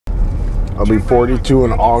I'll be 42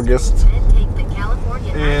 in August.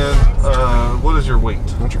 And what is your weight?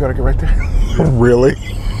 Don't you gotta get right there? Really?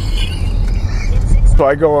 So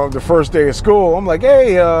I go the first day of school. I'm like,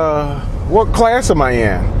 hey, what class am I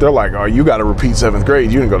in? They're like, oh, you got to repeat 7th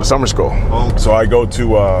grade. You didn't go to summer school. Oh. So I go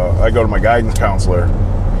to my guidance counselor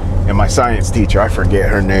and my science teacher. I forget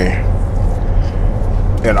her name.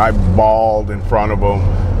 And I bawled in front of them.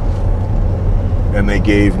 And they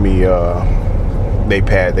gave me, they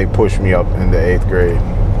pushed me up into 8th grade.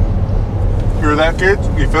 You're that kid?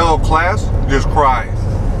 You fail class, you just cry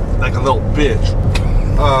like a little bitch.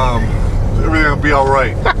 Everything will be all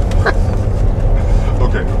right.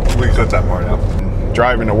 Okay, we can cut that part out.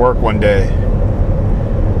 Driving to work one day,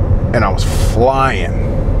 and I was flying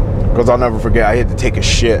because I'll never forget. I had to take a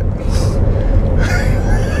shit.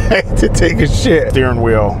 I had to take a shit. Steering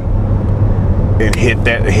wheel and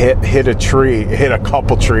hit a tree, hit a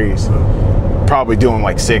couple trees, probably doing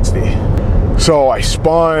like 60. So I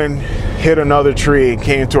spun, hit another tree,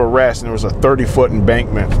 came to a rest, and there was a 30-foot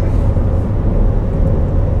embankment.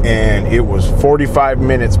 And it was 45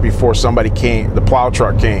 minutes before somebody came, the plow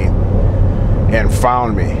truck came and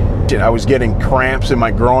found me. I was getting cramps in my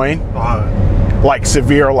groin, like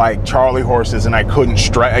severe, like Charlie horses, and I couldn't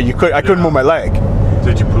stretch. I couldn't move my leg.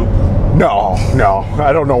 Did you poop? No,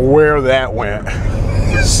 I don't know where that went.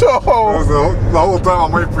 So the whole time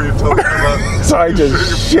I'm waiting for you to tell me about it. So I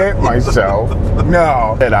just shit myself.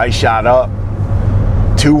 No. And I shot up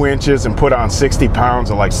 2 inches and put on 60 pounds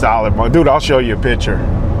of like solid bone. Dude, I'll show you a picture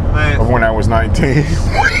of when I was 19.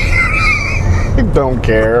 Don't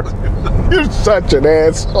care. You're such an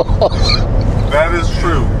asshole. That is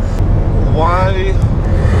true. Why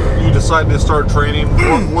you decided to start training?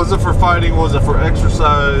 Was it for fighting? Was it for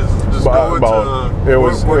exercise? Just go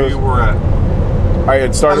into where you were at. I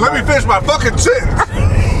had started. Let me finish my fucking sentence.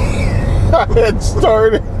 I had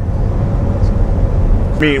started.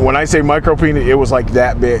 When I say micro penis, it was like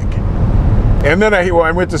that big. And then I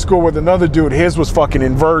went to school with another dude. His was fucking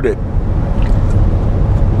inverted.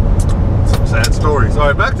 Some sad stories. All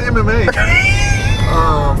right, back to MMA.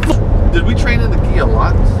 Did we train in the gi a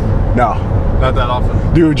lot? No. Not that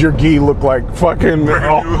often. Dude, your gi looked like fucking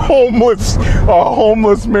a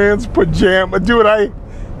homeless man's pajama. Dude, I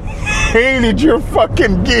hated your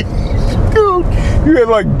fucking gi. Dude, you had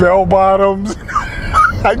like bell bottoms.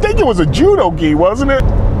 I think it was a judo gi, wasn't it?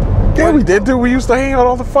 Yeah, we did, dude. We used to hang out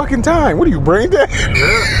all the fucking time. What are you, brain dead?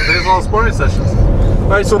 Yeah, there's all sparring sessions. All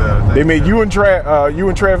right, so they made you and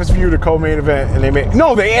Travis View the co-main event, and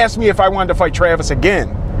they asked me if I wanted to fight Travis again,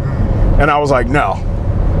 and I was like, no.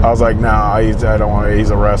 I was like, nah, I don't want to. He's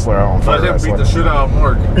a wrestler. I don't fight wrestler. Let him beat the shit out of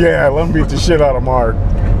Mark. Yeah, let him beat the shit out of Mark.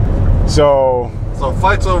 So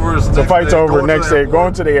fight's over. Next day,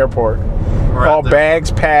 going to the airport. All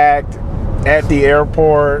bags packed at the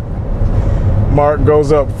airport. Mark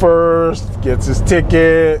goes up first, gets his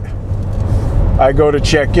ticket. I go to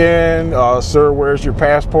check in. Sir, where's your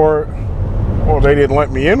passport? Well, they didn't let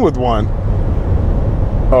me in with one.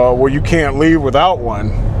 Well, you can't leave without one.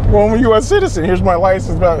 Well, I'm a U.S. citizen. Here's my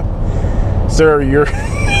license. Sir, you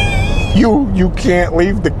can't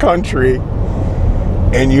leave the country,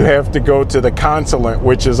 and you have to go to the consulate,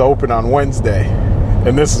 which is open on Wednesday.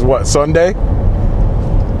 And this is what, Sunday?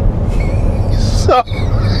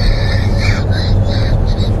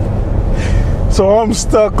 So I'm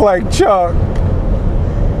stuck like Chuck.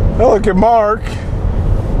 I look at Mark.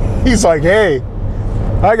 He's like, hey,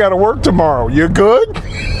 I gotta work tomorrow. You good?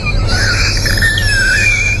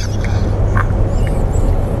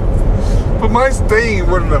 But my staying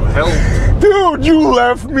wouldn't have helped. Dude, you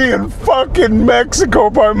left me in fucking Mexico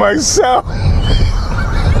by myself.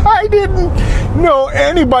 I didn't know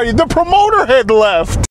anybody. The promoter had left.